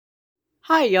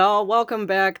Hi, y'all. Welcome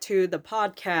back to the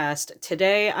podcast.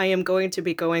 Today, I am going to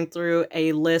be going through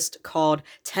a list called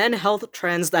 10 health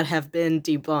trends that have been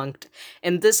debunked.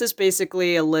 And this is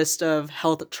basically a list of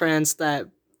health trends that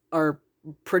are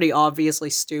pretty obviously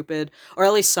stupid, or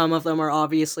at least some of them are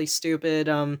obviously stupid.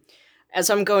 As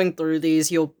I'm going through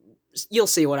these, you'll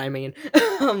see what I mean.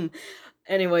 um,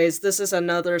 Anyways, this is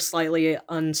another slightly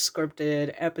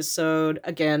unscripted episode.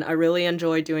 Again, I really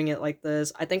enjoy doing it like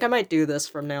this. I think I might do this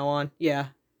from now on. Yeah,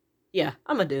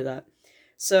 I'm gonna do that.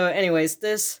 So, anyways,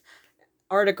 this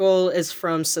article is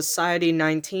from Society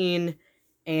 19,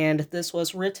 and this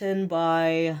was written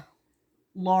by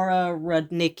Laura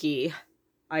Rudnicki.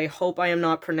 I hope I am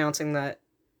not pronouncing that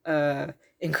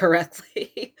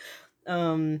incorrectly.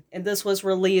 And this was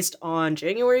released on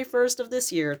January 1st of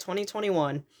this year,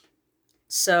 2021.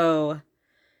 So,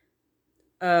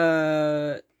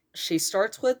 uh, she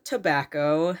starts with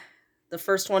tobacco. The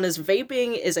first one is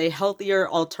vaping is a healthier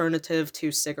alternative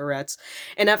to cigarettes.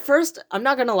 And at first, I'm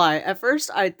not gonna lie, at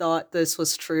first I thought this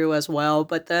was true as well,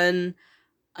 but then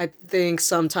I think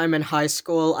sometime in high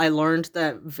school I learned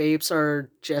that vapes are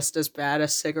just as bad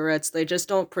as cigarettes. They just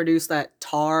don't produce that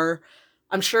tar.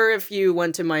 I'm sure if you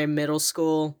went to my middle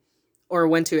school or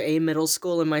went to a middle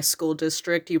school in my school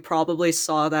district, you probably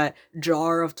saw that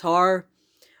jar of tar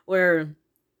where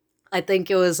I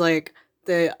think it was like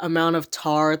the amount of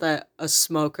tar that a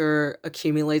smoker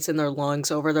accumulates in their lungs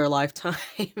over their lifetime.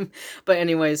 But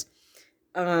anyways,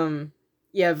 um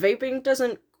yeah, vaping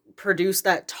doesn't produce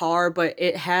that tar, but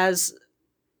it has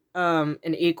an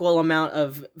equal amount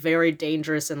of very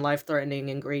dangerous and life-threatening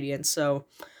ingredients. So,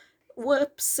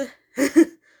 whoops.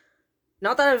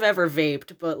 Not that I've ever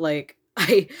vaped, but like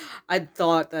I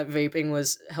thought that vaping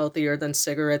was healthier than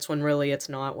cigarettes when really it's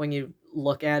not when you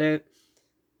look at it.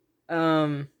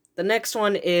 The next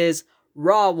one is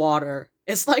raw water.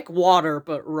 It's like water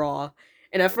but raw.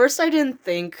 And at first I didn't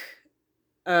think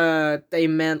they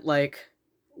meant like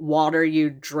water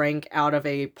you drank out of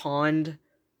a pond,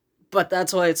 but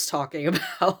that's what it's talking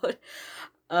about.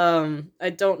 I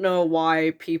don't know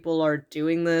why people are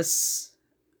doing this.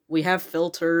 We have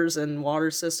filters and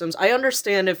water systems. I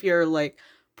understand if you're like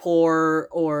poor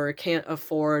or can't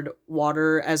afford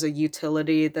water as a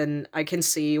utility, then I can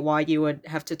see why you would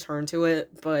have to turn to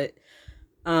it, but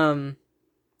um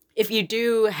if you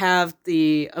do have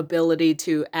the ability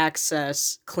to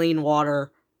access clean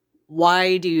water,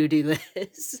 why do you do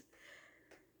this?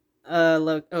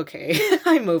 Look, okay,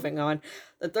 I'm moving on.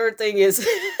 The third thing is,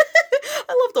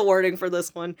 I love the wording for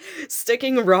this one.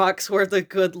 Sticking rocks where the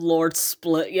good Lord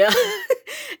split ya.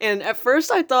 And at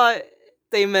first I thought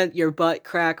they meant your butt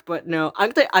crack, but no. I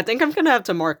think I'm gonna have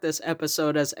to mark this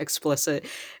episode as explicit.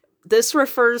 This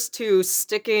refers to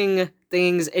sticking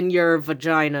things in your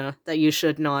vagina that you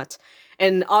should not.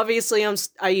 And obviously,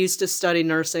 I used to study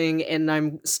nursing, and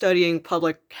I'm studying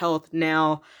public health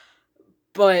now,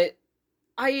 but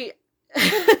I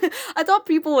I thought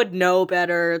people would know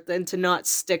better than to not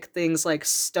stick things like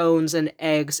stones and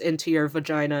eggs into your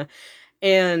vagina.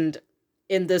 And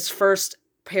in this first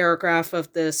paragraph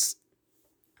of this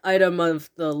item of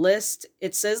the list,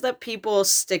 it says that people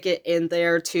stick it in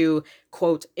there to,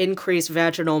 quote, increase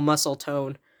vaginal muscle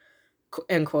tone,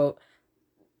 end quote.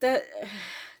 That,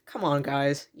 come on,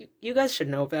 guys. You guys should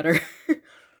know better.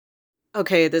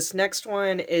 Okay, this next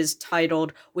one is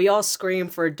titled We All Scream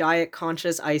for Diet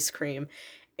Conscious Ice Cream.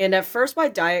 And at first, by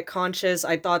diet conscious,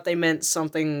 I thought they meant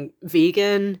something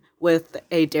vegan with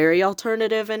a dairy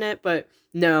alternative in it, but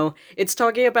no, it's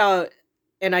talking about,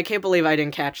 and I can't believe I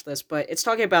didn't catch this, but it's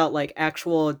talking about like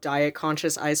actual diet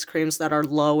conscious ice creams that are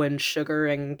low in sugar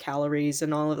and calories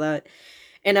and all of that.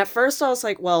 And at first, I was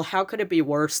like, well, how could it be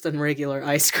worse than regular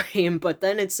ice cream? But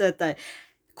then it said that,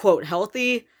 quote,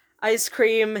 healthy ice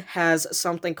cream has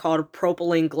something called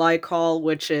propylene glycol,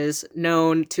 which is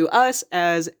known to us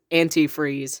as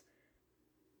antifreeze.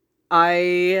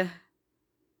 I.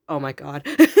 Oh my god.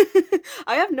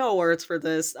 I have no words for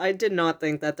this. I did not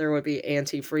think that there would be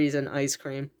antifreeze in ice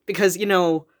cream. Because,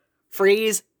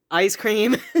 freeze, ice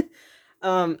cream.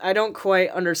 I don't quite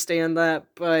understand that,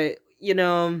 but,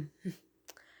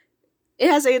 it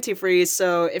has antifreeze,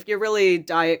 so if you're really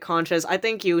diet conscious, I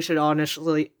think you should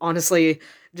honestly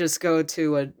just go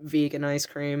to a vegan ice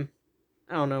cream.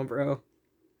 I don't know, bro.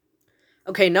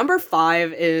 Okay, number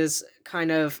 5 is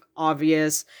kind of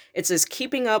obvious. It says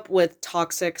keeping up with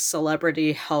toxic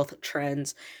celebrity health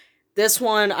trends. This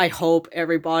one I hope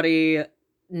everybody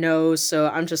knows, so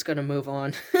I'm just gonna move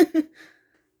on.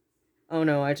 Oh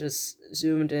no, I just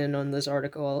zoomed in on this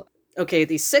article. Okay,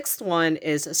 the sixth one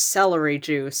is celery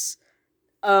juice.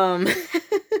 Um,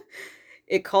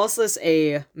 it calls this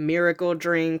a miracle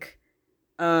drink.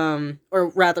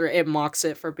 or rather, it mocks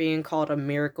it for being called a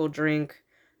miracle drink.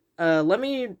 Let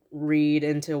me read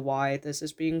into why this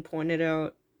is being pointed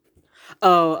out.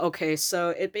 Oh, okay. So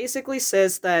it basically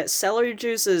says that celery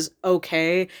juice is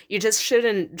okay. You just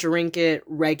shouldn't drink it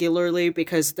regularly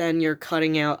because then you're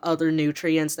cutting out other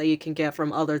nutrients that you can get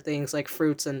from other things like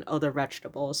fruits and other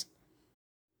vegetables.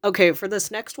 Okay, for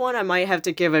this next one, I might have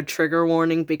to give a trigger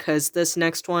warning because this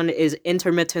next one is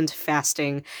intermittent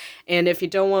fasting. And if you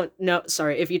don't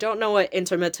know what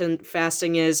intermittent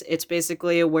fasting is, it's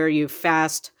basically where you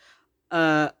fast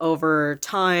over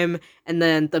time, and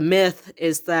then the myth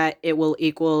is that it will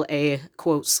equal a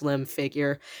quote slim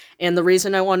figure. And the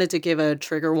reason I wanted to give a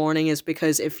trigger warning is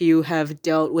because if you have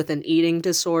dealt with an eating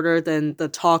disorder, then the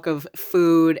talk of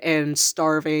food and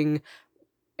starving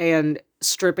and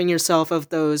stripping yourself of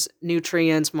those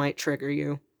nutrients might trigger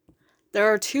you. There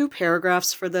are two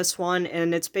paragraphs for this one,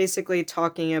 and it's basically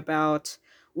talking about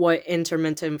what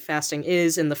intermittent fasting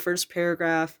is in the first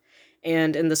paragraph.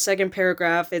 And in the second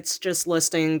paragraph, it's just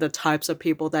listing the types of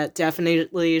people that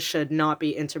definitely should not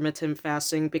be intermittent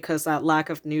fasting because that lack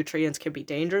of nutrients can be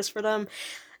dangerous for them.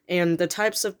 And the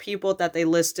types of people that they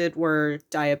listed were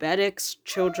diabetics,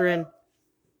 children,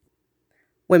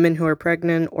 women who are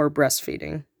pregnant, or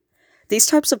breastfeeding. These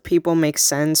types of people make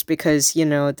sense because,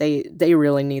 they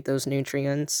really need those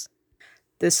nutrients.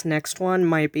 This next one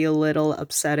might be a little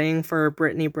upsetting for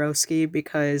Brittany Broski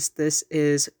because this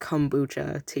is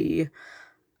kombucha tea.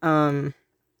 Um,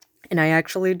 and I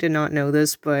actually did not know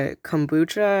this, but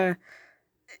kombucha,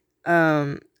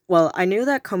 well, I knew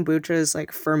that kombucha is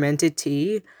like fermented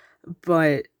tea,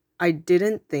 but I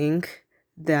didn't think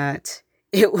that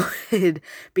it would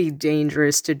be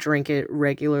dangerous to drink it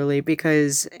regularly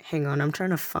because, hang on, I'm trying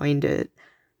to find it.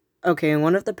 Okay, in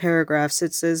one of the paragraphs,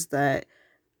 it says that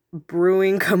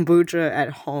brewing kombucha at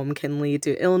home can lead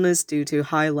to illness due to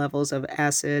high levels of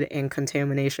acid and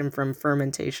contamination from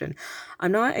fermentation.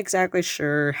 I'm not exactly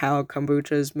sure how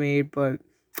kombucha is made, but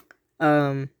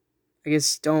um I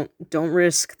guess don't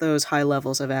risk those high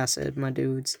levels of acid, my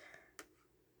dudes.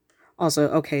 Also,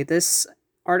 okay, this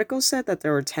article said that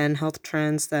there were 10 health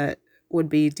trends that would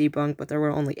be debunked, but there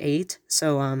were only 8.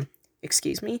 So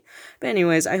excuse me. But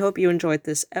anyways, I hope you enjoyed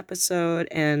this episode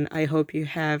and I hope you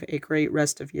have a great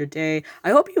rest of your day.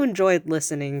 I hope you enjoyed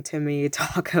listening to me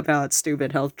talk about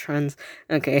stupid health trends.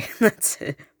 Okay, that's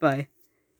it. Bye.